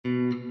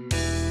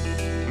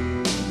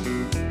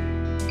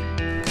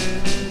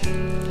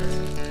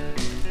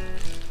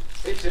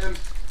Tim.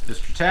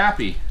 Mr.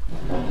 Tappy.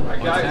 I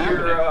got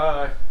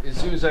here as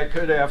soon as I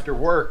could after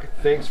work.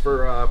 Thanks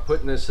for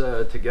putting this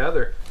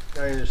together.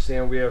 I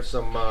understand we have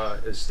some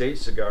estate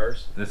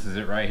cigars. This is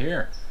it right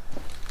here.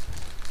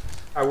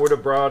 I would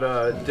have brought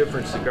a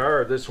different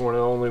cigar. This is one of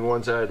the only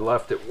ones I had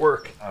left at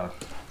work.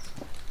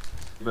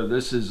 But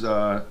this is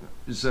a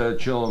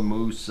Chill and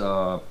Moose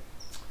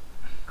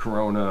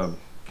Corona,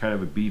 kind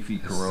of a beefy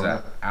Corona.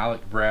 This is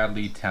Alec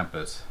Bradley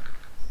Tempest.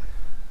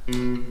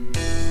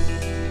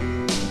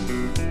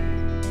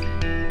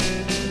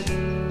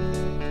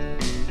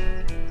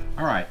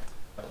 All right,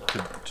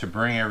 to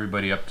bring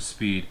everybody up to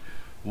speed,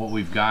 what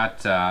we've got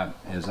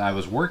is I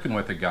was working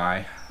with a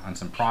guy on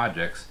some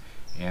projects,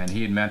 and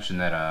he had mentioned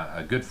that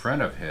a good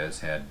friend of his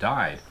had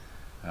died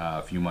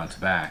a few months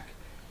back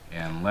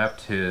and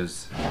left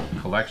his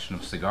collection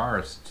of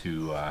cigars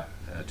to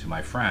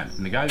my friend.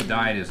 And the guy who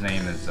died, his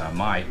name is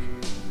Mike.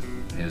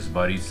 His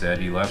buddy said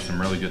he left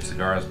some really good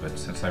cigars, but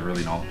since I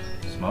really don't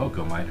smoke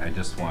them, I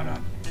just want to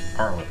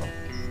part with them.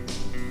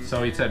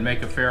 So he said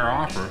make a fair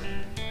offer,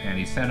 and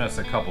he sent us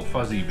a couple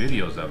fuzzy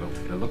videos of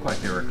it. It looked like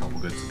there were a couple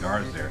good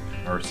cigars there,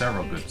 or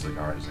several good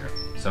cigars there.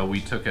 So we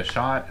took a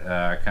shot,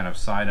 kind of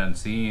sight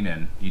unseen,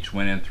 and each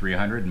went in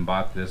 300 and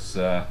bought this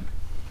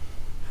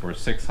for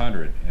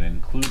 600, and it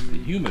includes the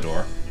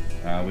humidor,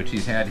 which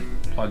he's had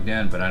plugged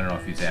in, but I don't know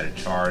if he's had it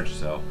charged.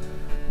 So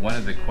one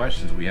of the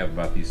questions we have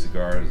about these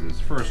cigars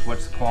is, first,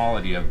 what's the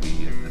quality of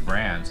the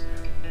brands,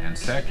 and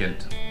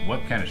second,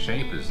 what kind of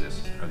shape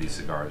are these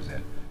cigars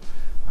in?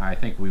 I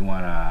think we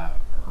want to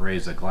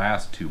raise a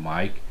glass to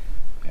Mike,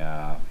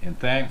 and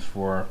thanks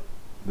for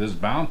this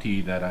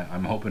bounty that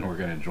I'm hoping we're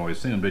going to enjoy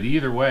soon. But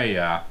either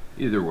way,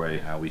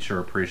 we sure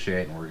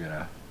appreciate it, and we're going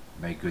to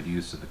make good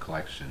use of the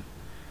collection.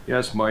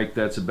 Yes, Mike,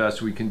 that's the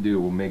best we can do.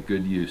 We'll make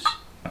good use.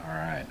 All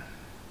right.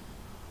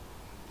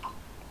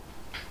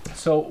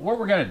 So what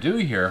we're going to do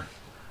here,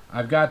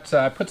 I've got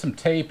I put some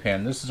tape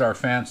in. This is our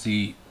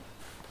fancy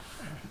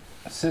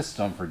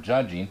system for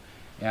judging,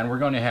 and we're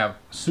going to have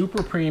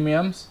super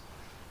premiums,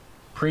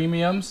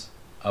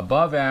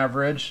 above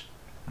average,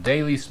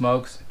 daily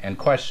smokes, and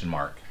question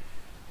mark.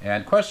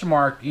 And question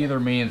mark either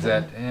means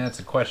that it's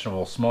a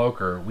questionable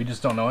smoke, or we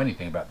just don't know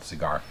anything about the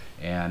cigar,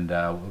 and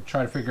we'll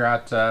try to figure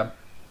out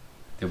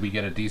did we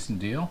get a decent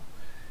deal.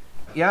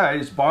 Yeah, I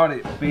just bought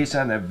it based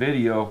on that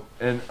video,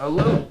 and a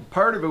little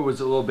part of it was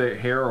a little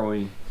bit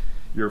harrowing.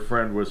 Your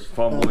friend was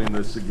fumbling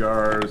the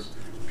cigars,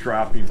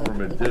 dropping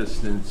from a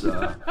distance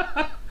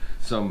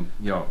some,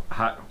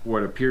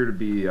 what appear to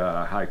be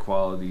high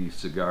quality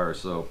cigars.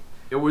 So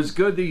it was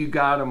good that you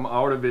got them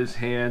out of his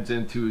hands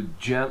into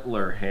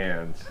gentler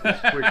hands as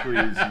quickly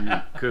as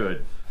you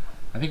could.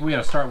 I think we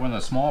got to start one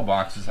of the small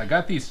boxes. I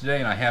got these today,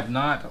 and I have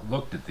not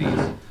looked at these,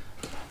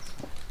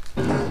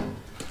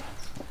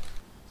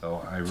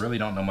 so I really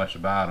don't know much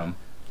about them.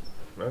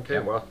 Okay,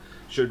 well,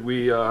 should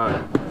we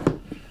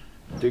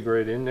dig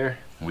right in there?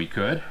 We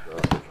could.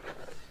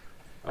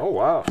 Oh,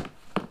 wow.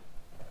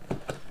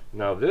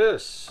 Now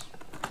this.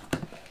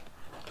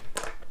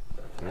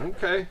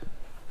 Okay,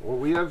 what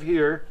we have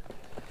here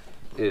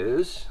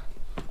is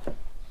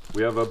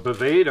we have a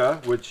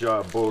Boveda, which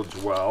bodes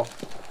well,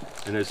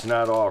 and it's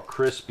not all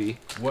crispy.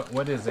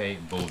 What is a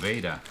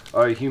Boveda?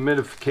 A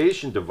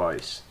humidification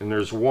device, and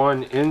there's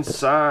one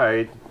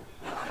inside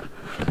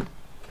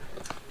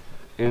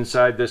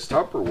this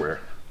Tupperware.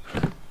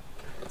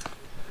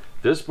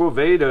 This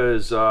Boveda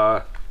is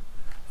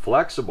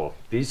flexible.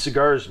 These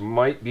cigars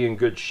might be in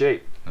good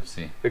shape. Let's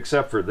see.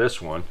 Except for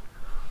this one.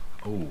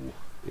 Oh.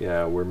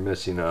 Yeah, we're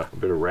missing a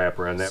bit of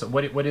wrapper on that. So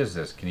what is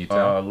this? Can you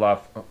tell?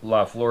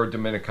 La Flor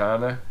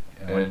Dominicana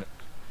and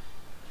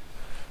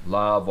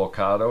La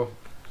Avocado.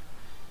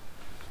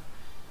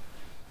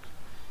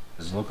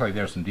 Does it look like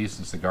there's some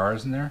decent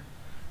cigars in there?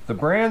 The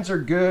brands are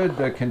good.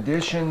 The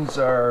conditions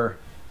are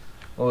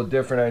a little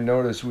different. I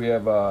noticed we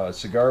have a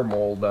cigar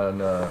mold on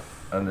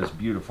this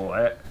beautiful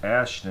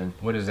Ashton.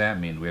 What does that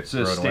mean? We have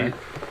to throw it away?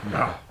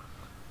 No.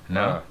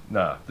 No?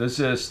 No. This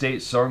is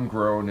state sun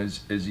grown.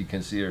 As you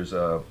can see, there's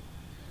a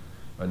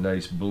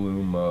nice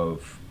bloom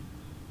of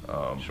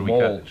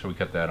mold. Should we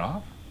cut that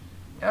off?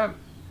 Yeah,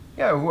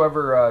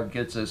 whoever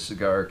gets a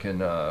cigar can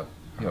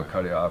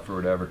cut it off or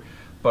whatever.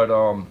 But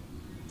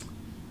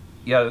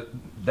yeah,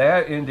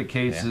 that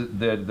indicates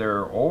that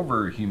they're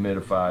over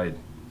humidified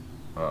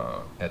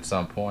at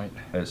some point.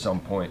 All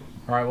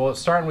right, well,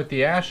 starting with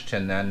the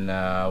Ashton, then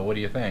what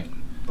do you think?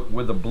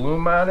 With a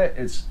bloom on it,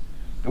 it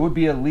would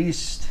be a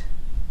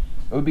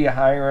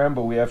higher end,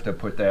 but we have to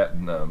put that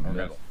in the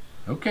middle.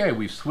 Okay,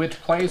 we've switched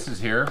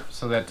places here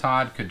so that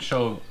Todd could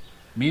show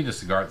me the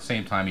cigar at the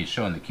same time he's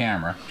showing the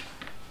camera.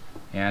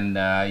 And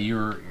you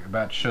were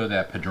about to show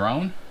that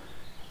Padron?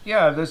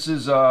 Yeah, this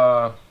is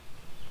a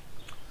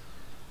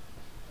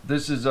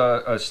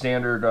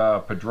standard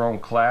Padron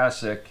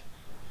Classic.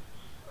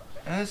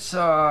 It's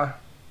got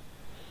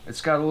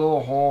a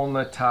little hole in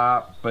the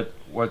top, but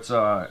what's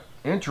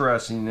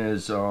interesting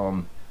is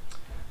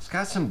it's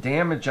got some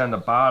damage on the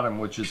bottom,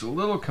 which is a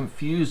little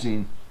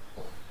confusing.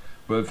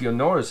 But if you'll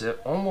notice, it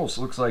almost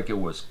looks like it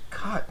was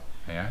cut.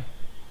 Yeah?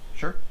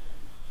 Sure.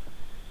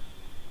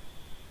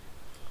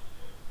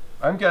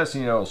 I'm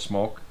guessing it'll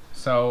smoke.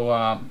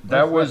 So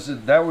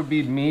that would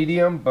be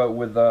medium, but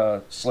with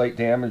slight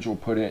damage, we'll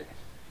put it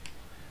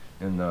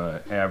in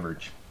the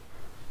average.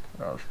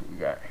 What else do we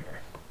got here?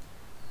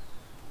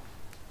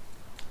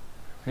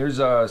 Here's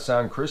a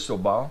San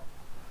Cristobal,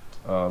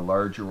 a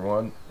larger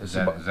one. Is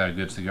that a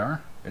good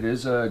cigar? It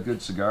is a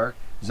good cigar.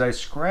 As I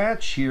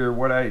scratch here,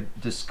 what I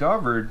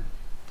discovered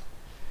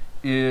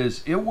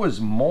is it was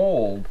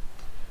mold,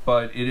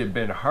 but it had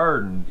been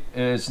hardened,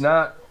 and it's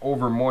not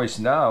over moist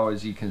now.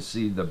 As you can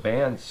see, the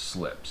band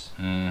slips.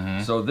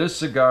 So this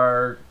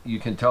cigar, you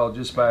can tell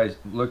just by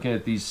looking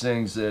at these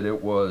things that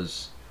it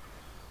was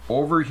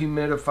over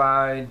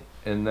humidified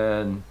and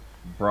then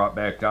brought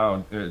back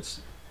down.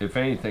 It's, if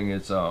anything,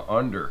 it's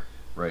under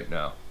right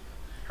now.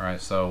 All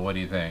right, so what do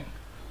you think?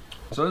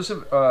 So this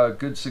is a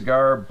good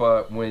cigar,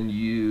 but when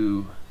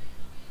you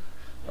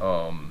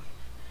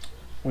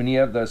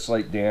have that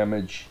slight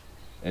damage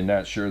and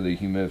not sure the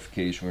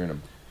humidification, we're gonna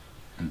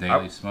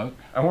daily smoke.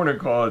 I want to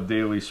call it a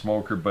daily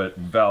smoker, but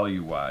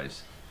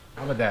value-wise.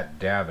 How about that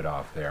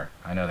Davidoff there?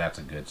 I know that's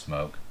a good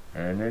smoke.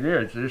 And it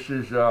is. This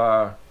is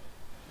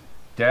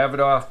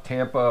Davidoff,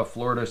 Tampa,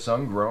 Florida,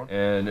 sun-grown,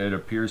 and it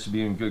appears to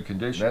be in good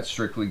condition. That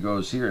strictly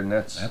goes here, and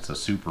that's a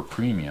super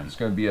premium. It's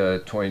going to be a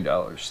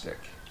 $20 stick.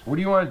 What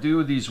do you want to do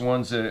with these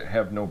ones that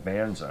have no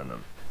bands on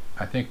them?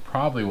 I think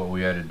probably what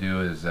we ought to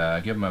do is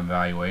give them an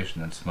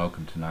evaluation and smoke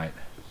them tonight.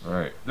 All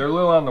right. They're a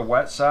little on the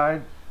wet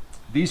side.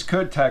 These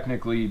could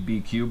technically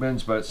be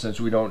Cubans, but since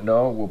we don't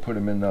know, we'll put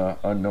them in the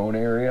unknown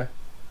area.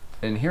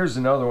 And here's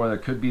another one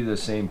that could be the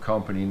same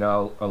company.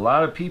 Now, a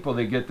lot of people,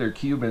 they get their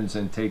Cubans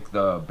and take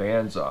the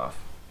bands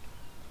off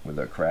with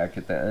a crack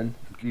at the end.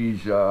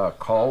 These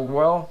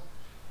Caldwell,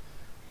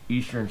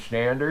 Eastern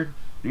Standard,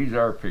 these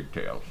are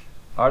pigtails.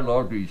 I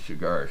love these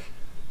cigars.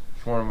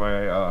 It's one of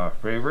my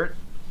favorite.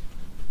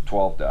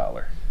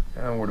 $12.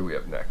 And what do we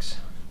have next?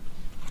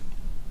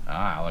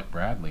 Alec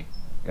Bradley.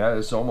 Yeah,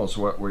 it's almost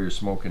what you're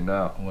smoking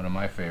now. One of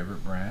my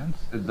favorite brands.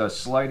 The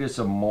slightest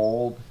of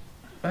mold,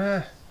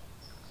 maybe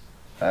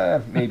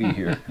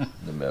here in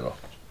the middle.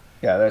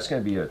 Yeah, that's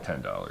going to be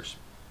 $10.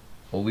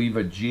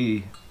 Oliva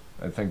G,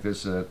 I think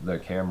this is the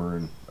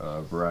Cameron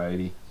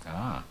variety.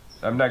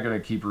 I'm not going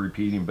to keep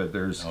repeating, but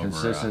there's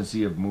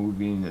consistency of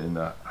moving and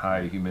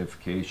high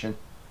humidification.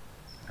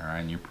 All right,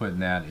 and you're putting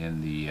that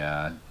in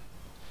the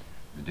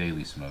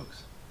daily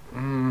smokes.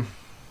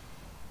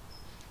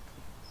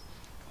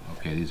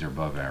 Okay, these are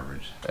above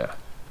average. Yeah.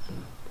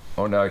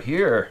 Oh, now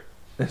here,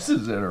 this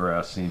is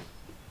interesting.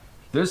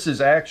 This is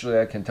actually,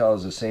 I can tell,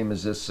 is the same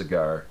as this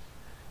cigar.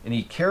 And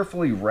he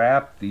carefully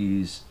wrapped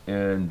these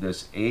in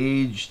this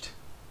aged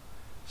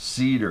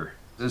cedar.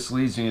 This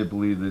leads me to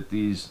believe that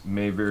these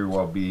may very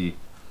well be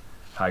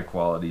high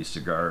quality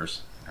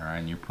cigars. All right,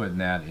 and you're putting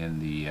that in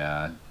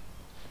the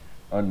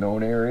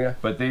unknown area,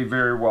 but they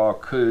very well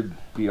could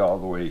be all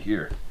the way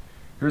here.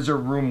 Here's a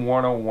room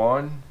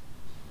 101.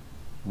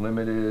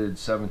 Limited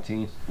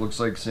 17. Looks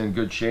like it's in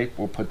good shape.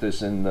 We'll put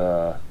this in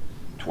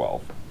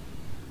 12.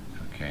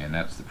 Okay, and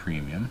that's the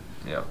premium.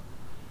 Yeah.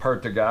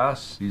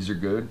 Partagas. These are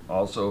good.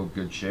 Also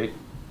good shape.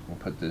 We'll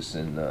put this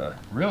in.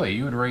 Really,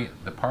 you would rate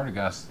the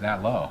Partagas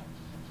that low?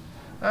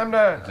 I'm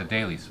not. It's a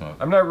daily smoke.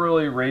 I'm not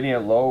really rating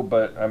it low,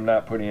 but I'm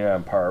not putting it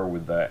on par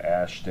with the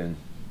Ashton.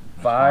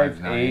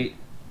 5, 8,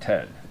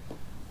 10,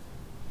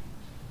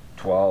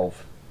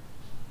 12,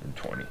 and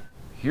 20.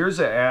 Here's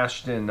an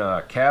Ashton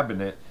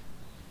cabinet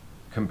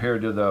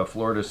compared to the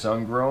Florida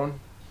sun-grown,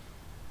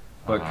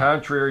 but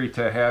contrary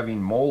to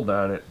having mold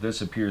on it,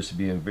 this appears to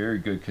be in very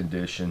good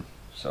condition,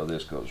 so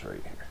this goes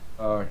right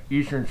here.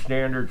 Eastern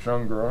Standard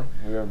sun-grown,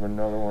 we have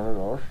another one of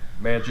those.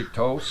 Magic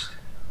Toast,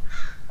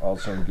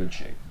 also in good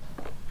shape.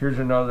 Here's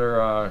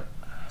another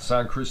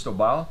San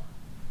Cristobal,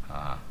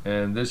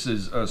 and this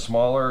is a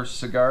smaller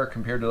cigar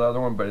compared to the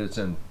other one, but it's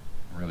in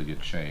really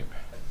good shape.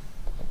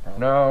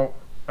 Now,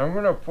 I'm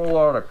going to pull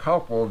out a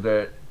couple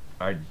that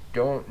I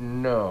don't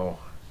know.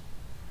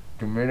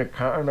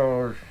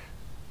 Dominicanos.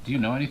 Do you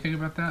know anything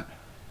about that?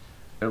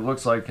 It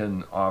looks like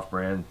an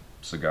off-brand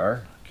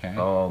cigar. Okay.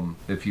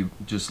 If you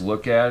just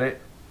look at it,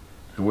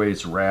 the way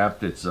it's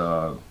wrapped, it's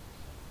a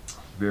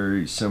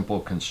very simple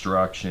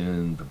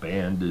construction. The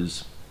band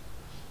is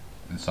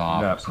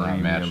soft, not it's not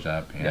matched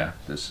up. Yeah,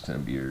 this is going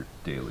to be your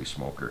daily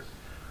smoker.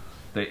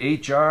 The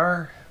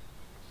HR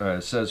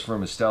says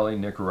from Esteli,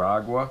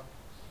 Nicaragua.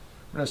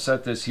 I'm going to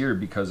set this here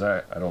because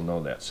I don't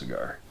know that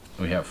cigar.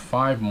 We have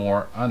 5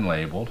 more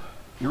unlabeled.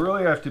 You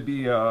really have to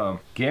be a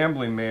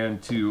gambling man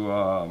to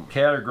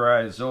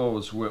categorize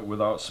those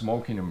without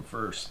smoking them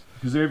first,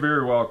 because they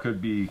very well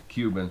could be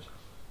Cubans.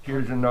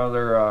 Here's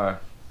another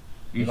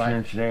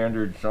Eastern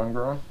Standard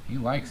sun-grown. He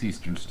likes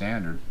Eastern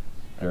Standard.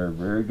 They're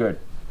very good.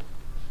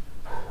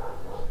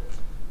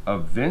 A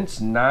Vince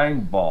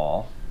 9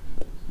 ball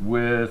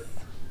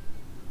with,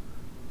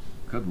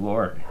 good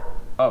Lord,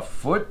 a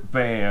foot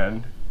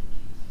band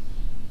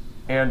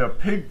and a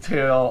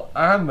pigtail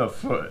on the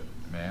foot.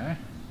 May I?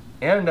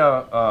 And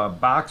a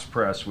box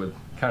press with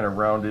kind of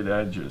rounded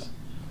edges.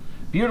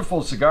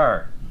 Beautiful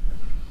cigar.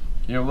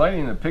 You know,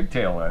 lighting the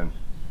pigtail on.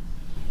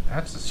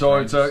 That's a so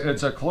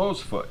it's a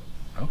closed foot.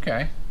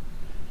 Okay.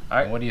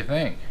 What do you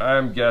think?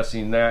 I'm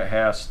guessing that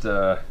has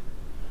to,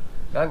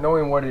 not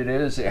knowing what it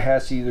is, it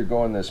has to either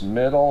go in this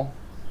middle,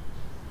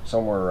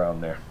 somewhere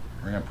around there.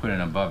 We're gonna put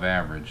in above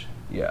average.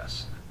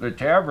 Yes. The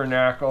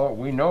Tabernacle,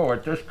 we know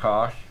what this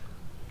costs.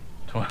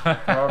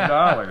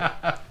 $12.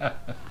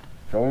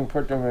 So we can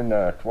put them in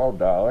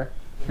 $12.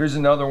 Here's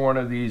another one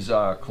of these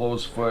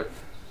closed foot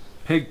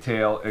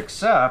pigtail,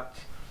 except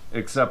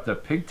the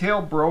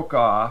pigtail broke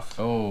off.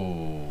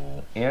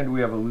 Oh. And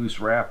we have a loose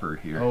wrapper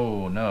here.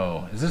 Oh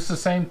no. Is this the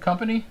same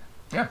company?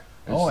 Yeah.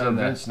 It's the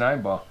Vince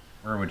 9-ball.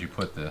 Where would you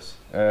put this?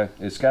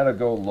 It's got to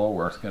go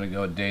lower. It's gonna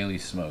go daily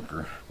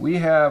smoker. We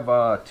have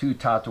 2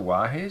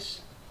 tatuajes.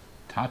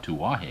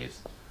 Tatuajes?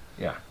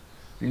 Yeah.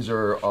 These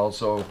are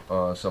also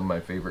some of my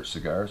favorite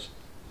cigars.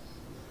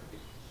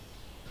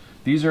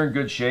 These are in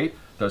good shape.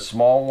 The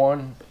small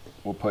one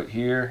we'll put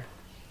here.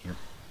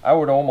 I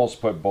would almost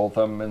put both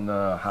of them in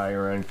the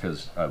higher end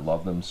because I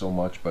love them so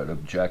much, but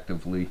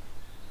objectively,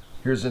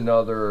 here's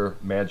another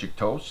Magic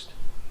Toast.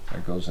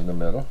 That goes in the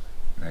middle.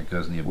 That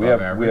goes in the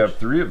above average? We have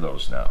 3 of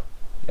those now.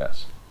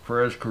 Yes.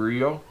 Perez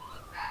Carrillo,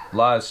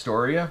 La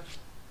Historia.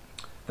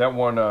 That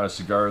won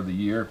Cigar of the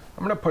Year.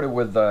 I'm going to put it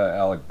with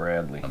Alec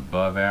Bradley.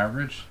 Above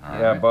average? All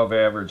right. Above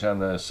average on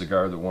the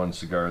cigar that won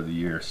Cigar of the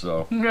Year.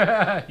 So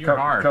You're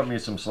harsh. Cut me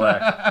some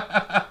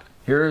slack.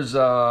 Here's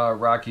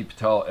Rocky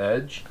Patel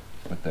Edge.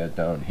 Put that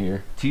down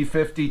here.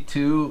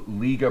 T52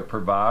 Liga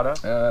Privada.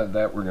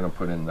 That we're going to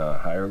put in the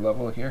higher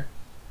level here.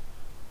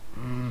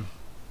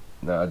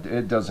 No,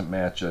 it doesn't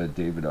match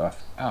Davidoff.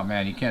 Oh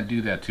man, you can't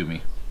do that to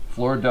me.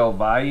 Flor del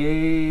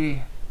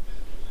Valle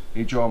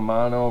Hecho a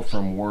Mano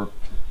from Warp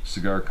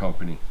Cigar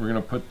Company. We're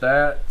going to put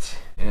that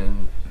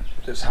in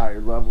this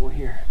higher level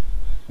here.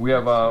 We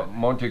have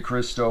Monte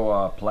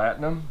Cristo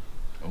Platinum.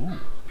 Ooh.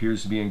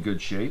 Appears to be in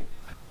good shape.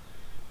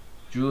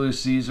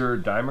 Julius Caesar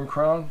Diamond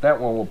Crown. That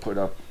one we'll put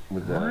up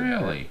with that.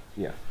 Really?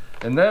 Yeah.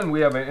 And then we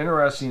have an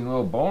interesting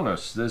little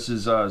bonus. This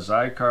is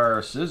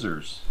Zycar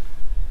Scissors.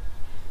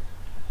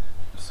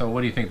 So what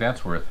do you think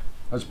that's worth?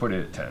 Let's put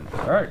it at 10.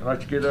 All right,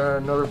 let's get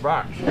another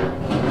box.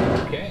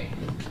 Okay.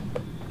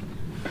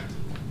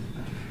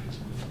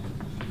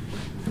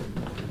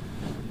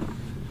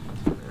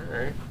 All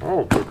right.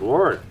 Oh, good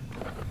Lord.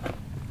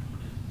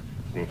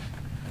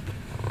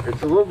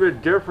 It's a little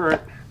bit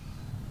different.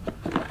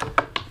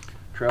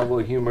 Travel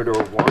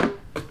Humidor 1,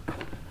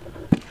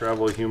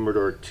 Travel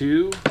Humidor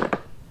 2,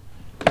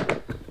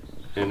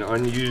 an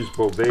unused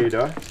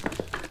Boveda.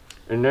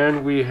 And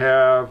then we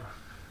have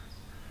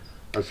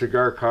a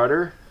cigar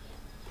cutter.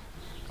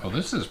 Oh,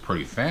 this is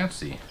pretty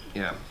fancy.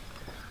 Yeah.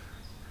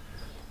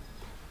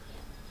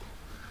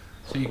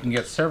 So you can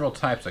get several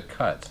types of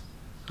cuts.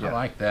 Yeah. I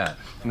like that.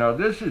 Now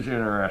this is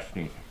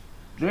interesting.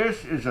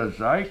 This is a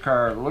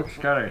Zycar. It looks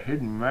got a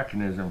hidden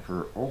mechanism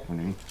for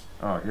opening.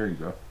 Oh, here you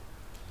go.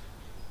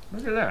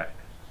 Look at that.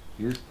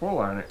 You just pull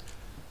on it.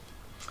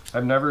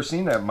 I've never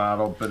seen that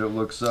model, but it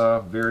looks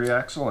very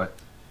excellent.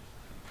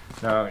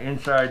 Now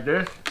inside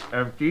this,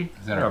 empty.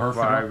 Is that a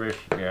Herfitter? 5-ish,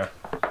 yeah.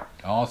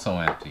 Also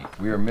empty.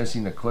 We are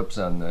missing the clips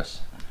on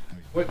this.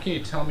 What can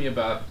you tell me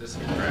about this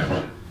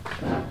contraption?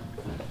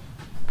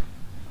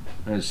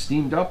 It's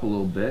steamed up a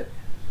little bit.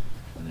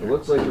 It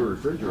looks like a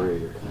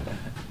refrigerator.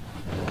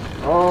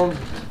 The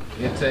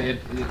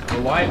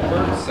light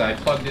works. I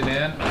plugged it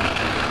in.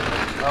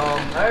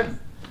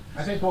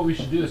 I think what we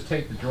should do is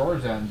take the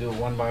drawers out and do it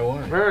one by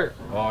one. Right.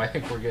 Oh, I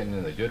think we're getting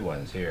in the good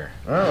ones here.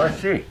 Oh,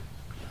 let's see.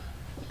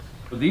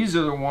 These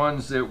are the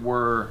ones that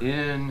were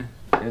in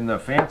the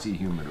fancy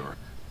humidor.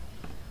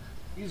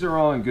 These are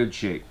all in good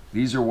shape.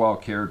 These are well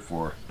cared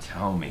for.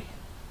 Tell me.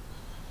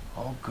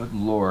 Oh, good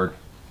Lord.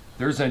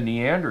 There's a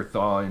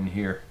Neanderthal in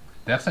here.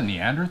 That's a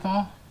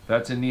Neanderthal?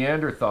 That's a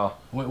Neanderthal.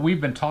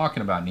 We've been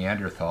talking about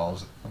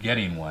Neanderthals,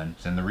 getting one,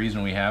 and the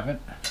reason we haven't?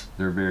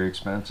 They're very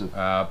expensive.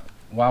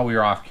 While we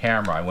were off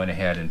camera, I went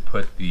ahead and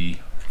put the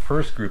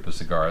first group of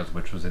cigars,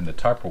 which was in the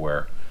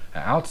Tupperware,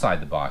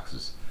 outside the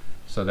boxes,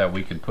 so that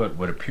we could put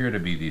what appear to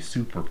be the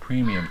super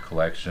premium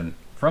collection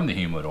from the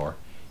humidor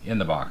in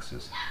the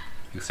boxes,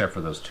 except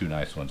for those 2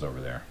 nice ones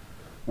over there.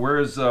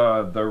 Whereas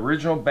the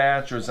original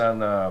batch was on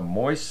the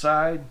moist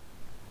side,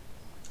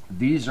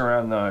 these are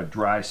on the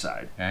dry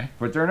side. Okay.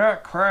 But they're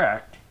not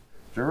cracked.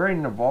 They're right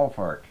in the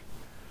ballpark.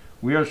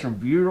 We have some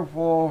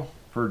beautiful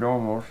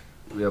Perdomos.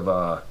 We have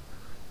a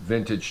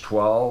Vintage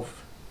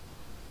 12,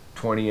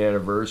 20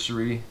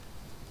 anniversary,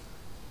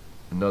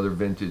 another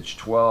Vintage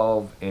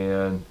 12,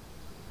 and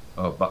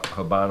a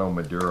Habano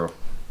Maduro.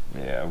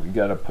 Yeah, we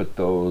got to put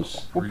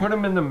those. We'll put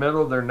them in the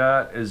middle. They're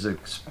not as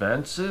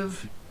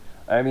expensive.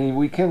 I mean,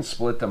 we can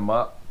split them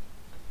up.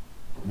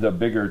 The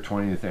bigger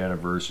 20th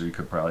anniversary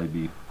could probably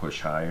be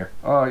pushed higher.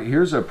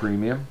 Here's a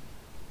premium.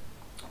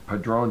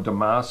 Padron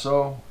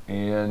Damaso,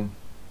 and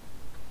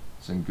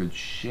it's in good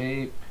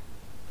shape.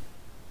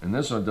 And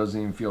this one doesn't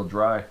even feel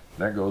dry.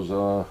 That goes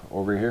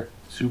over here.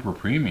 Super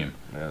premium.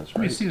 Yeah, that's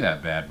right. Let me see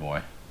that bad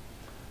boy.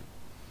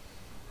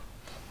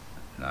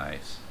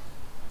 Nice.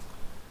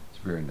 It's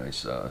a very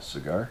nice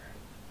cigar.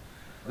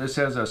 This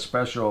has a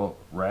special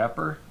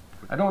wrapper.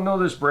 I don't know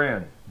this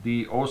brand.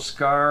 The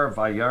Oscar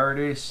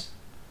Vallardes.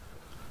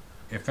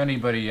 If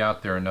anybody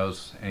out there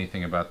knows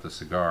anything about the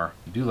cigar,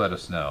 do let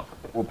us know.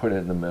 We'll put it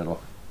in the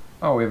middle.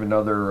 Oh, we have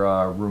another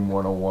Room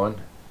 101.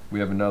 We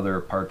have another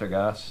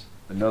Partagas.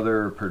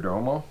 Another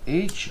Perdomo.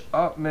 H.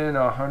 Upmann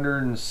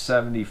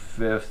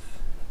 175th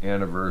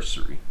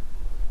anniversary.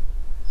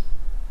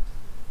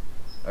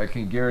 I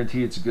can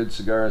guarantee it's a good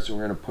cigar, so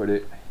we're going to put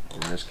it in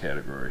this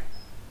category.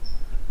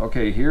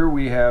 Okay, here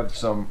we have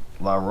some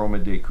La Roma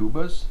de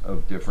Cubas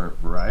of different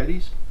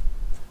varieties.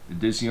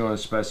 Edición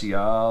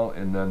Especial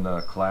and then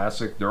the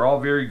Classic. They're all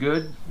very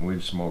good.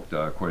 We've smoked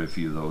quite a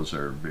few of those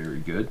are very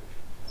good.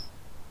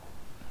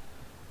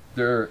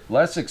 They're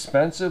less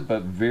expensive,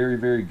 but very,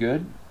 very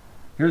good.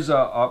 Here's a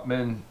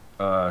Upmann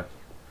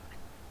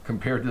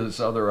compared to this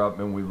other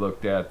Upmann we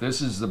looked at.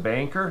 This is the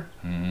Banker.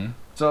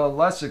 It's a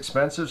less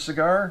expensive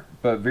cigar,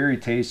 but very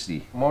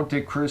tasty.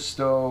 Monte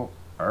Cristo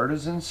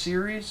Artisan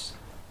Series.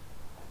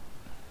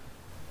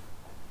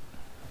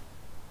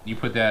 You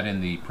put that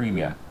in the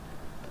premium.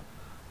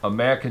 A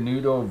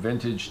Macanudo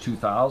Vintage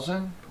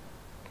 2000.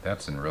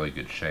 That's in really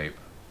good shape.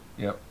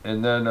 Yep.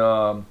 And then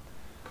a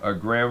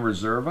Gran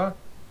Reserva.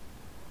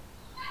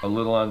 A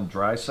little on the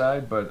dry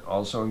side, but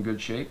also in good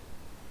shape.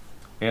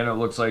 And it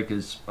looks like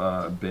it's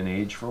been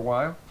aged for a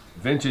while.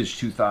 Vintage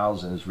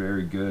 2000 is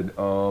very good.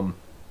 Now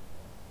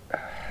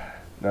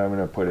I'm going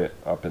to put it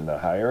up in the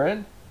higher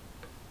end.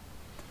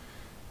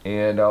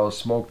 And I'll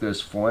smoke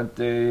this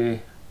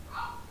Fuente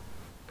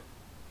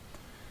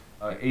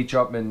H.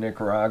 Upmann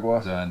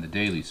Nicaragua. And the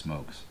daily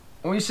smokes.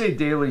 When we say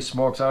daily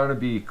smokes, I want to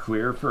be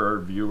clear for our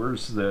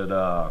viewers that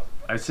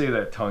I say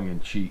that tongue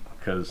in cheek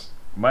because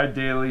my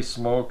daily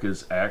smoke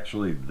is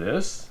actually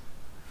this.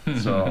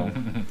 So,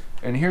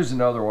 and here's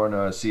another one,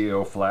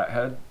 CEO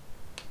Flathead.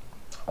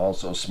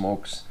 Also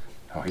smokes.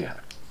 Oh yeah.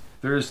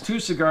 There's two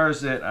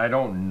cigars that I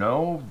don't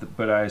know,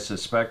 but I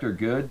suspect are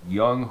good.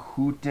 Young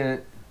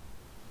Hootent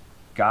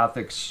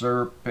Gothic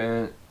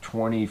Serpent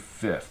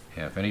 25th.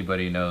 Yeah, if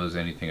anybody knows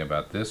anything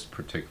about this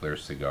particular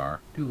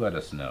cigar, do let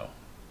us know.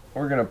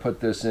 We're gonna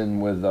put this in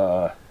with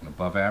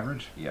above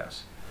average?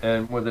 Yes.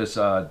 And with this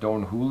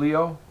Don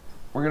Julio,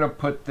 we're gonna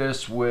put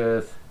this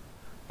with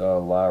the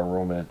La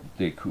Roma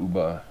de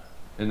Cuba.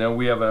 And then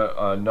we have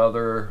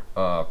another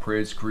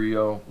Prez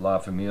Crio La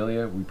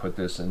Familia. We put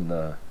this in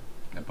the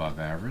above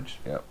average.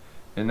 Yep.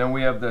 And then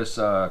we have this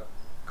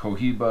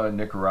Cohiba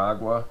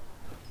Nicaragua.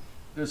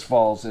 This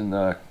falls in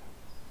the,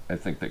 I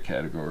think, the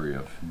category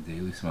of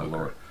daily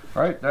smoker.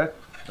 All right, that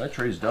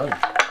tray's done.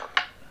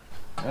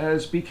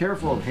 Just be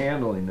careful of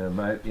handling them.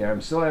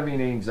 I'm still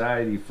having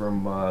anxiety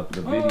from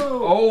the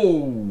video.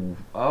 Oh,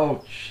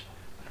 ouch!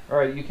 All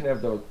right, you can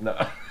have those. No.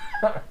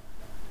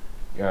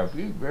 Yeah,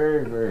 be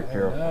very, very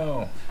careful.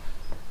 No.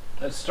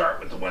 Let's start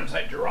with the ones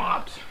I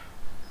dropped.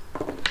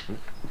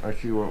 I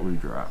see what we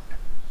dropped.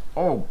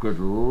 Oh, good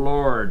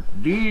Lord!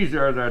 These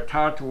are the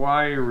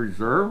Tatuaje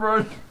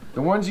Reservas.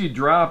 The ones you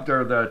dropped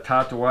are the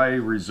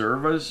Tatuaje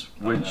Reservas,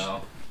 which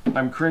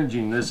I'm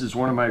cringing. This is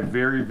one of my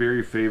very,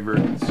 very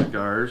favorite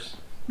cigars.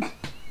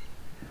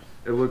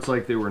 It looks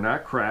like they were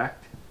not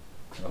cracked.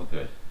 Oh,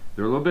 good.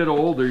 They're a little bit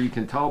older. You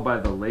can tell by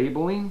the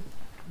labeling.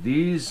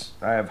 These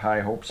I have high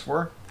hopes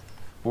for.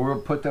 But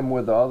we'll put them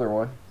with the other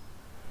one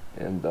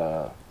and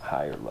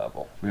higher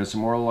level. We have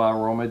some more La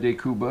Roma de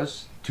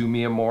Cubas. 2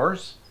 Mi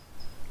Amors.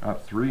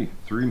 Three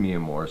Mi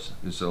Amors.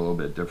 It's a little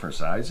bit different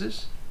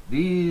sizes.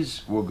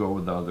 These will go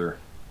with the other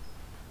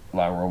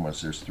La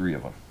Romas. There's 3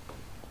 of them.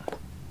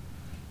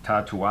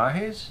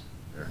 Tatuajes.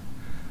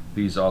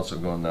 These also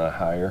go in the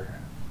higher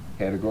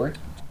category.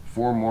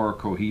 4 more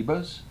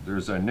Cohibas.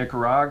 There's a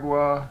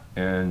Nicaragua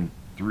and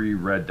 3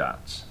 Red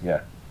Dots.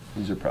 Yeah,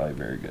 these are probably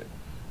very good.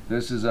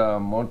 This is a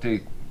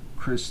Monte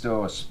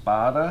Cristo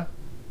Espada.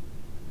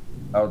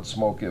 I would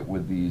smoke it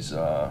with these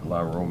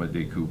La Roma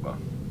de Cuba.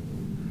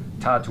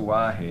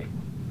 Tatuaje.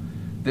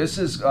 This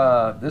is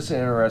an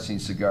interesting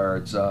cigar.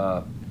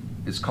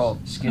 It's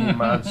called Skinny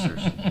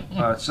Monsters.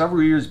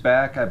 Several years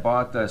back, I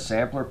bought the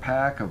sampler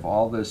pack of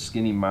all the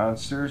Skinny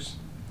Monsters.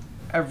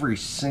 Every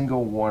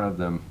single one of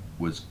them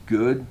was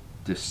good,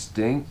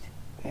 distinct.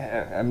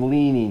 Yeah, I'm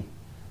leaning.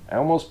 I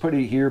almost put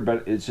it here,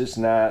 but it's just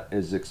not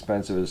as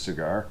expensive as a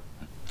cigar.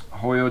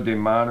 Hoyo de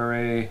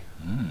Monterey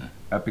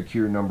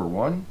Epicure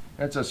 #1.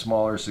 That's a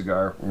smaller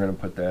cigar. We're going to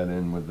put that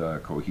in with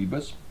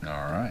Cohibas. All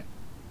right.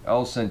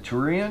 El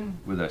Centurion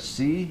with a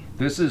C.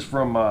 This is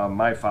from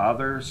My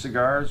Father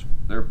cigars.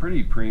 They're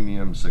pretty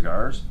premium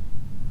cigars.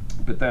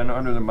 But then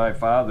under the My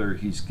Father,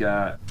 he's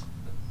got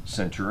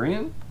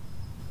Centurion,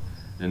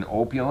 an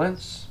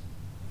Opulence,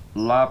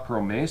 La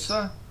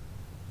Promesa.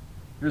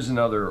 Here's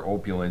another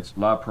Opulence,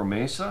 La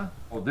Promesa.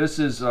 Well, this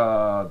is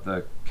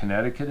the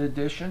Connecticut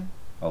edition,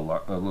 a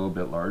little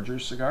bit larger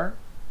cigar.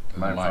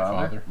 My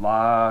Father.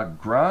 La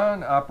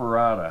Gran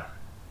Operada.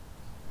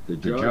 The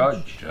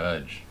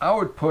Judge. I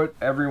would put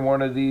every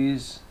one of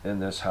these in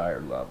this higher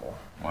level.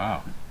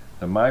 Wow.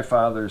 The My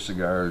Father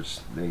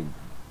cigars,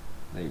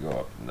 They go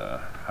up in the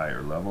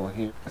higher level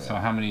here. So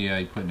how many are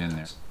you putting in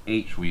there?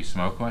 8. Should we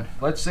smoke one?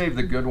 Let's save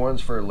the good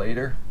ones for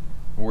later,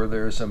 where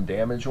there are some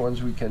damaged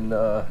ones we can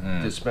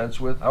dispense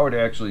with. I would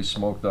actually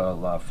smoke the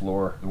La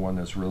Flor, the one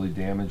that's really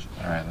damaged.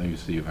 All right, let me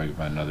see if I can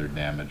find another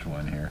damaged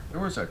one here.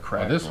 There was a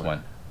crack. Oh, this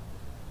one.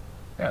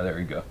 Yeah, there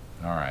you go.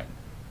 All right,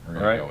 we're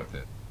gonna go with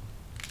it.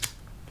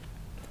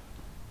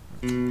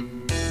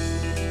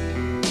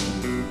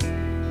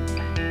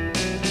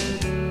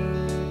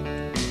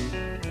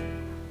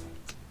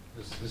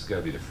 This has got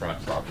to be the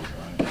front probably,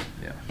 right?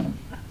 Yeah.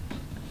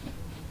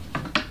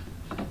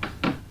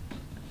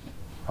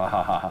 Ha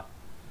ha ha ha.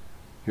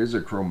 Here's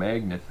a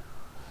Cro-Magnon.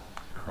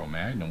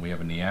 Cro-Magnon. We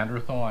have a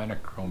Neanderthal and a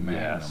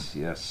Cro-Magnon. Yes,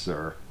 yes,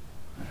 sir.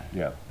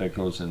 Yeah, that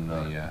goes in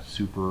the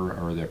super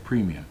or the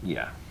premium.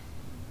 Yeah.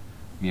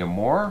 Mi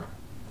Amor.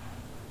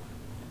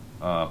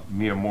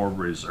 Mi Amor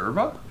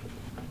Reserva.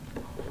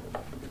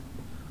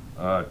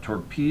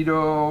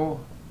 Torpedo.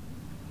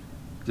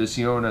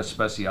 Decedent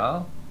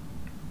Especial.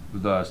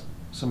 With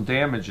some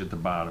damage at the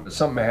bottom.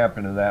 Something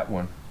happened to that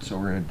one, so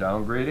we're going to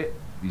downgrade it.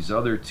 These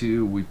other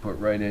two we put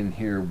right in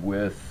here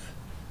with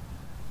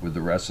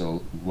the rest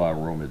of La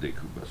Roma de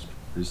Cubas.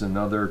 There's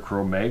another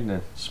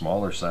Cro-Magnon,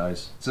 smaller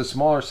size. It's a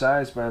smaller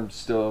size, but I'm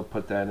still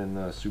put that in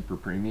the super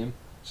premium.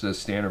 It's the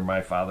standard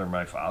My Father,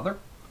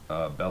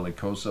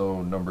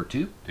 Bellicoso number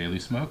 2. Daily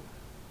smoke?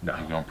 No.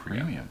 You're going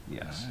premium.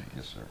 Yes, Nice.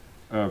 yes,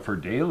 sir. For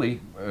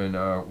daily, and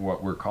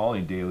what we're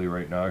calling daily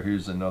right now,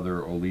 here's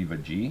another Oliva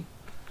G.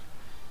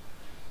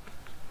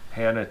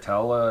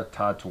 Panatella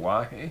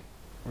Tatuaje.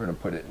 We're going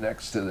to put it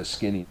next to the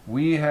skinny.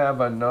 We have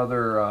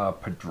another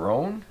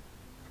Padron.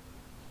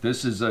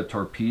 This is a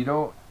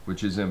Torpedo,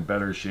 which is in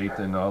better shape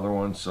than the other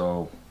one.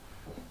 So,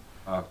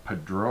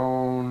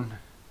 Padron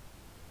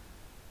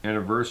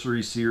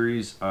Anniversary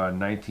Series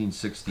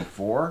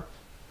 1964.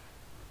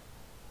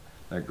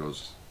 That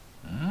goes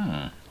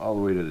all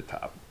the way to the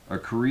top. A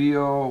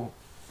Carrillo,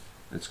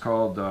 it's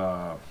called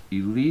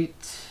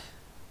Elite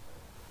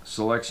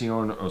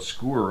Selección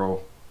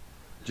Oscuro.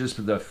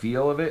 Just the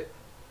feel of it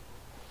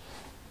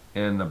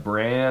and the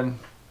brand,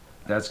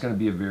 that's going to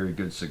be a very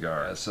good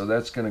cigar. So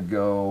that's going to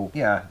go,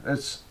 yeah,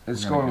 it's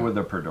going with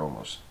the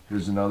Perdomos.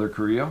 Here's another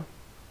Carrillo.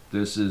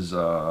 This is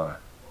La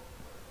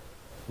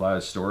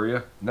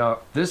Historia. Now,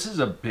 this is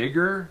a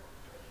bigger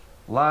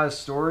La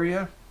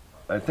Historia.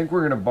 I think we're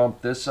going to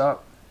bump this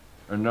up.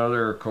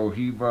 Another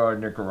Cohiba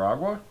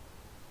Nicaragua.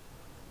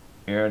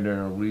 And an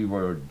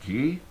Oliva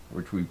G,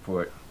 which we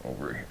put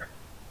over here.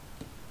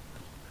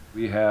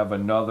 We have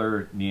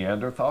another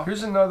Neanderthal.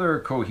 Here's another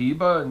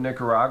Cohiba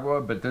Nicaragua,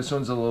 but this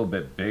one's a little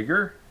bit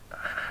bigger.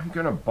 I'm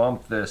gonna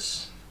bump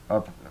this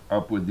up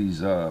with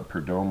these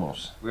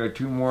Perdomos. We have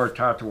 2 more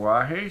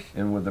Tatuajes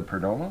in with the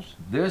Perdomos.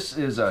 This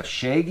is a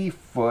shaggy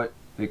foot.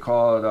 They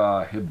call it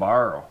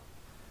Hibaro.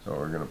 So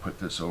we're gonna put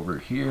this over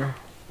here.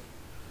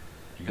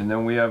 And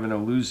then we have an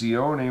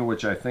Illusione,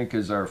 which I think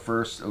is our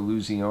first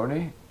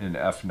Illusione in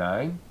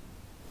F9.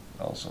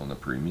 Also in the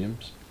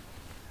premiums.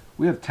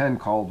 We have 10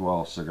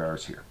 Caldwell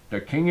cigars here. The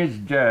King is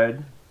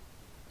dead.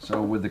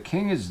 So with the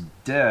King is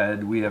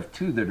dead, we have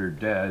 2 that are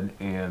dead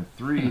and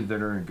 3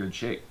 that are in good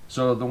shape.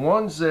 So the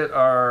ones that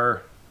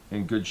are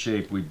in good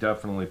shape, we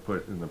definitely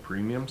put in the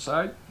premium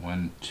side.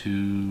 1,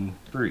 2,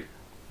 3.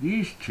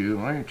 These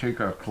 2, let me take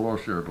a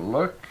closer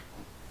look.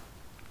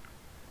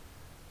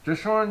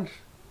 This one,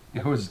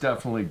 it was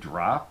definitely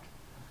dropped.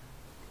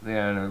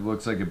 And it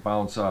looks like it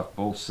bounced off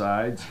both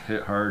sides,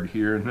 hit hard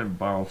here and then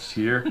bounced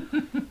here.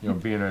 You know,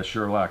 being a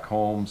Sherlock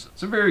Holmes.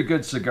 It's a very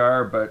good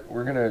cigar, but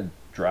we're gonna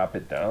drop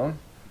it down.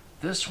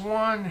 This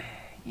one,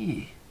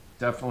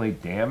 definitely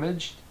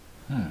damaged.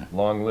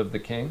 Long live the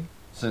King.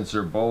 Since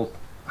they're both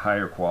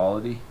higher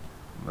quality,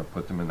 I'm gonna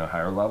put them in the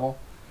higher level.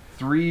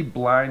 3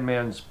 Blind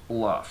Man's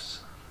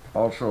Bluffs,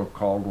 also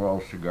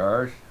Caldwell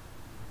cigars.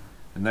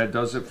 And that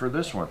does it for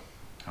this one.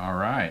 all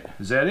right.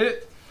 Is that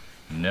it?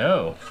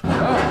 No.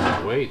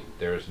 Oh, Wait,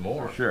 there's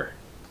more. sure.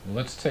 Well,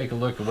 let's take a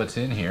look at what's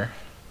in here.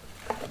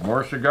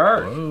 More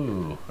cigars.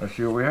 Whoa. Let's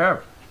see what we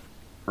have.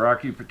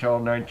 Rocky Patel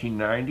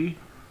 1990.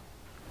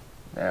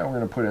 Now we're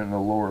going to put it in the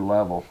lower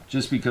level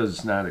just because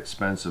it's not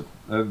expensive.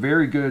 A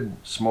very good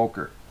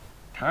smoker.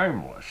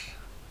 Timeless.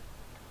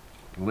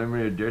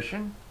 Limited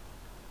edition.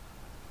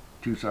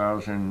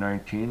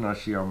 2019.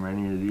 Let's see how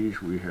many of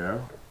these we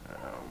have.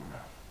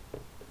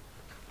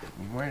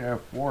 We might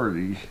have 4 of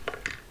these.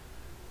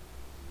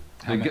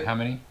 How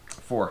many?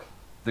 4.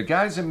 The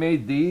guys that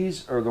made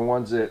these are the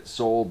ones that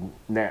sold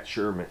Nat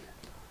Sherman.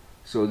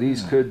 So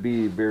these could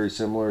be very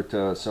similar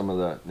to some of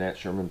the Nat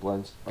Sherman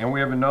blends. And we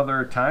have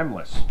another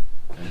Timeless.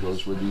 That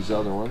goes with these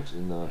other ones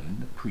in the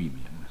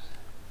premiums.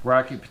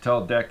 Rocky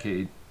Patel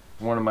Decade.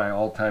 One of my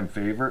all-time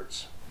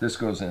favorites. This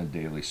goes in a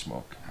daily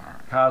smoke.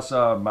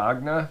 Casa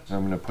Magna. So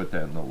I'm going to put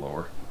that in the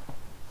lower.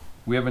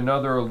 We have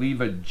another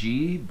Oliva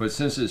G, but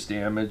since it's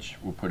damaged,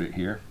 we'll put it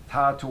here.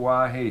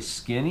 Tatuaje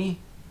Skinny.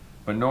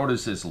 But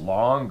notice it's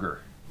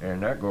longer,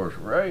 and that goes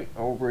right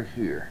over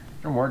here.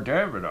 Some more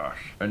Davidoff.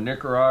 A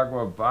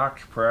Nicaragua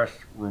box press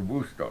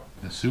Robusto.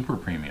 The super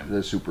premium.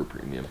 The super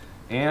premium.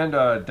 And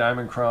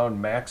Diamond Crown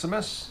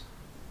Maximus.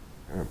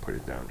 I'm gonna put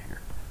it down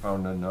here.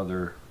 Found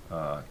another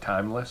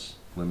Timeless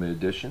limited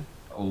edition.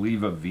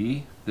 Oliva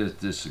V.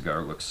 This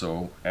cigar looks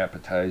so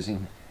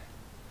appetizing.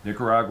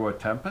 Nicaragua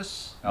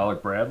Tempest,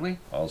 Alec Bradley,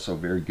 also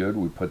very good.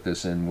 We put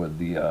this in with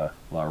the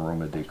La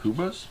Aroma de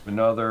Cubas.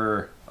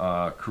 Another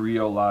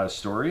Carrillo La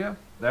Historia.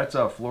 That's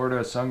a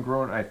Florida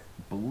Sun-Grown. I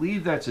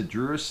believe that's a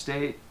Drew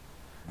Estate.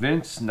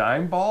 Vince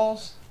 9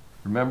 Balls.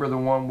 Remember the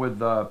one with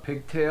the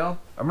pigtail?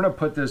 I'm going to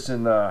put this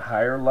in the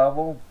higher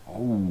level.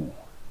 Oh,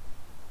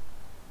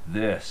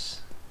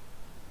 this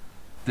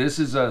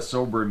is a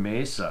Sobre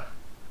Mesa,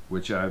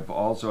 which I've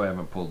also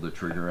haven't pulled the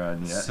trigger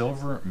on yet.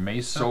 Silver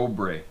Mesa?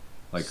 Sobre.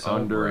 Like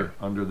Sobre.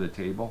 under the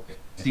table.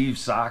 Steve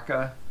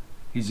Saka,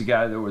 he's a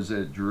guy that was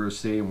at Drew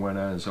Estate and went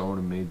on his own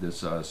and made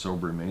this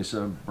Sobre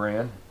Mesa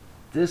brand.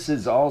 This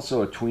is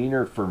also a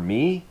tweener for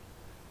me,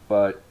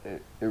 but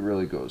it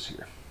really goes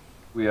here.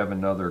 We have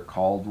another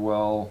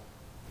Caldwell.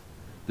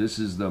 This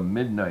is the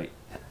Midnight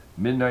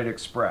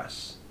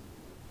Express.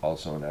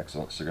 Also an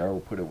excellent cigar. We'll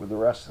put it with the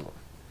rest of them.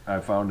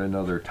 I found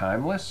another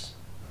Timeless.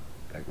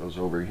 That goes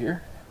over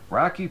here.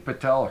 Rocky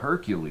Patel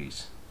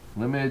Hercules,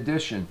 limited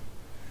edition.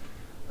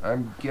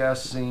 I'm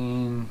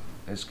guessing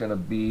it's going to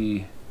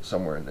be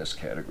somewhere in this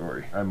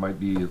category. I might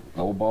be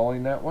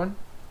lowballing that one.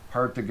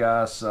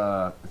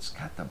 Partagas, it's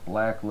got the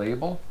black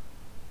label.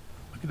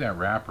 Look at that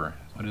wrapper.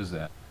 What is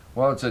that?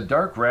 Well, it's a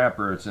dark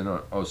wrapper. It's an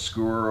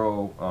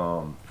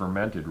Oscuro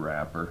fermented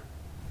wrapper.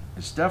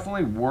 It's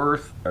definitely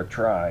worth a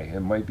try.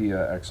 It might be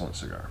an excellent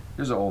cigar.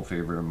 Here's an old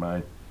favorite of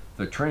mine.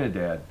 The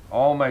Trinidad.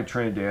 All my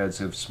Trinidads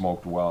have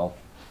smoked well.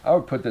 I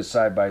would put this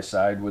side by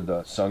side with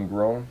the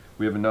Sun-Grown.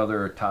 We have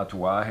another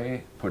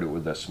Tatuaje. Put it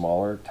with a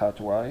smaller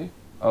Tatuaje.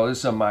 Oh, this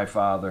is a My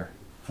Father.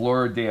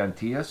 Flora de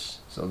Antillas.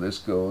 So this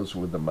goes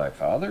with the My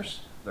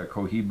Fathers. The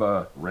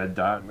Cohiba Red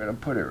Dot. I'm going to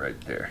put it right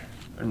there.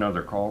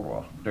 Another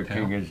Caldwell. The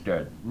King is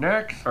Dead.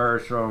 Next are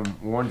some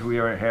ones we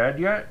haven't had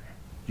yet.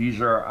 These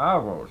are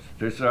Avos.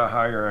 This is a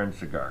higher end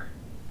cigar.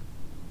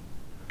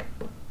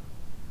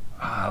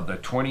 The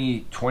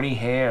 20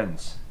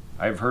 Hands.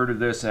 I've heard of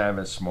this and I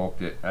haven't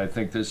smoked it. I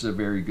think this is a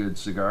very good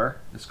cigar.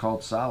 It's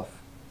called South.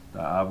 The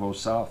Avo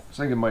South. I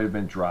think it might have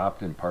been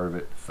dropped and part of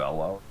it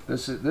fell out.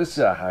 This is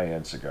a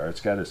high-end cigar.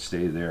 It's got to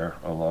stay there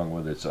along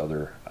with its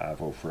other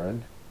Avo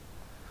friend.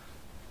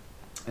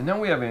 And then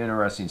we have an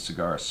interesting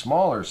cigar, a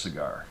smaller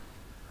cigar.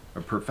 A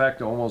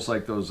Perfecto, almost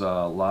like those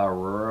La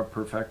Aurora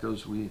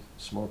Perfectos we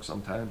smoke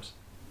sometimes.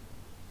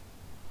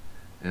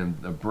 And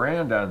the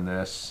brand on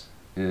this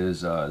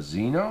is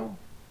Zeno.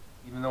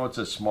 Even though it's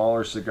a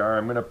smaller cigar,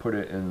 I'm going to put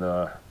it in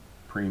the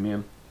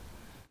premium.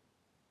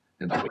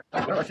 In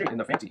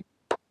the fancy.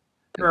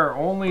 There are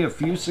only a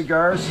few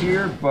cigars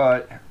here,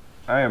 but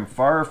I am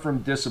far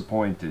from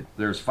disappointed.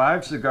 There's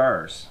 5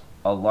 cigars.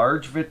 A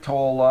large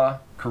Vitola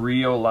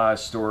Carrillo La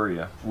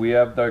Historia. We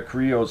have the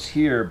Carrillos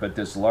here, but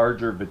this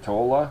larger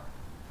Vitola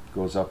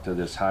goes up to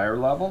this higher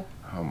level.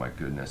 Oh my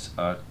goodness.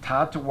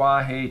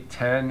 Tatuaje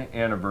 10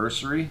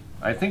 anniversary.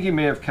 I think he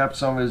may have kept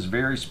some of his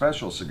very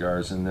special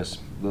cigars in this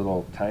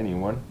little tiny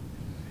one.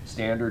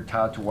 Standard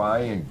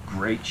Tatuaje in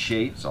great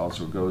shape.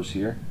 Also goes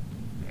here.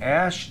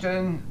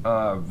 Ashton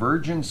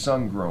Virgin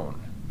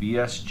Sun-Grown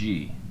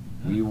BSG.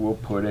 We will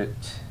put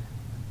it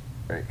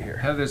right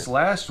here. Now this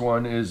last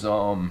one is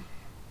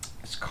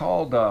it's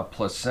called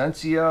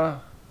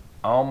Plasencia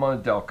Alma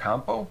del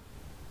Campo.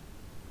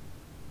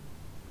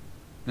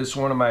 This is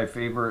one of my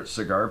favorite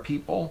cigar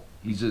people.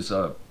 He's just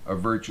a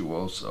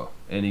virtuoso,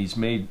 and he's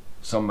made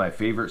some of my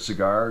favorite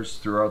cigars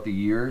throughout the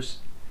years.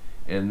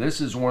 And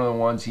this is one of the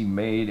ones he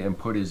made and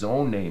put his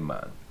own name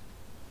on.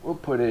 We'll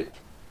put it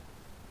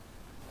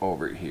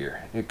over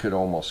here. It could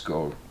almost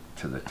go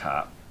to the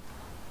top.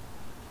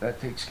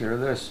 That takes care of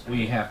this.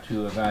 We have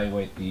to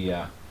evaluate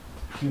the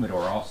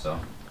humidor also.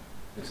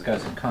 It's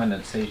got some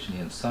condensation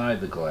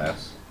inside the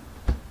glass.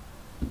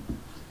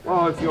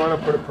 Well, if you want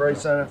to put a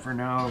price on it for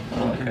now,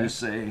 you can just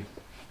say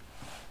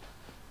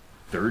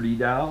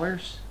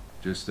 $30.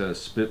 Just a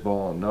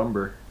spitball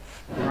number.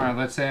 All right,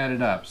 let's add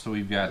it up. So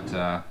we've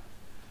got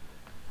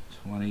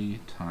 20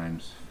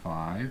 times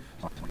 5.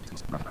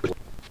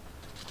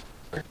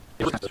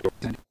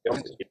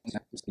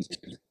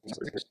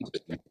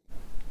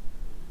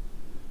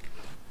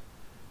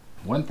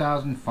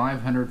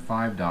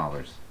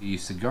 $1,505. The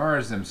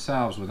cigars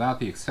themselves, without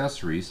the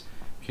accessories,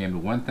 came to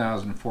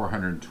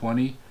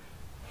 $1,420.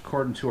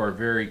 According to our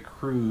very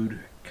crude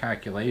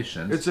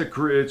calculations, It's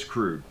crude.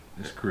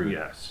 It's crude.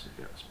 Yes.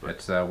 But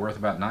It's worth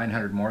about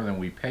 $900 more than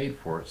we paid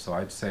for it. So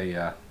I'd say,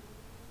 yeah,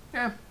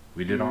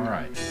 we did all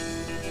right.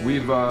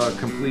 we've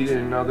completed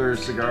another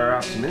Cigar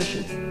Ops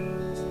mission.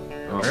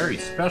 A very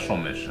special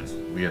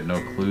mission. We had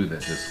no clue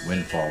that this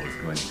windfall was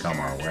going to come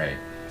our way.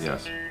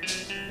 Yes.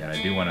 And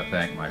I do want to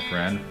thank my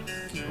friend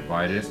who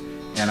provided it.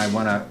 And I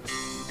want to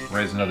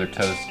raise another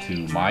toast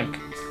to Mike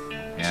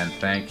and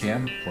thank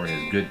him for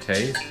his good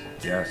taste.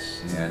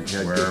 Yes. And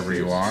Yeah, wherever good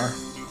you taste. are,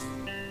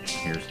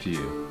 here's to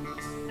you.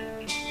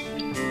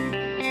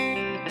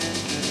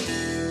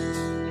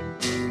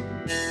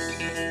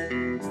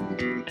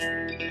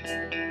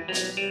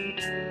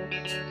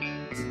 Bye.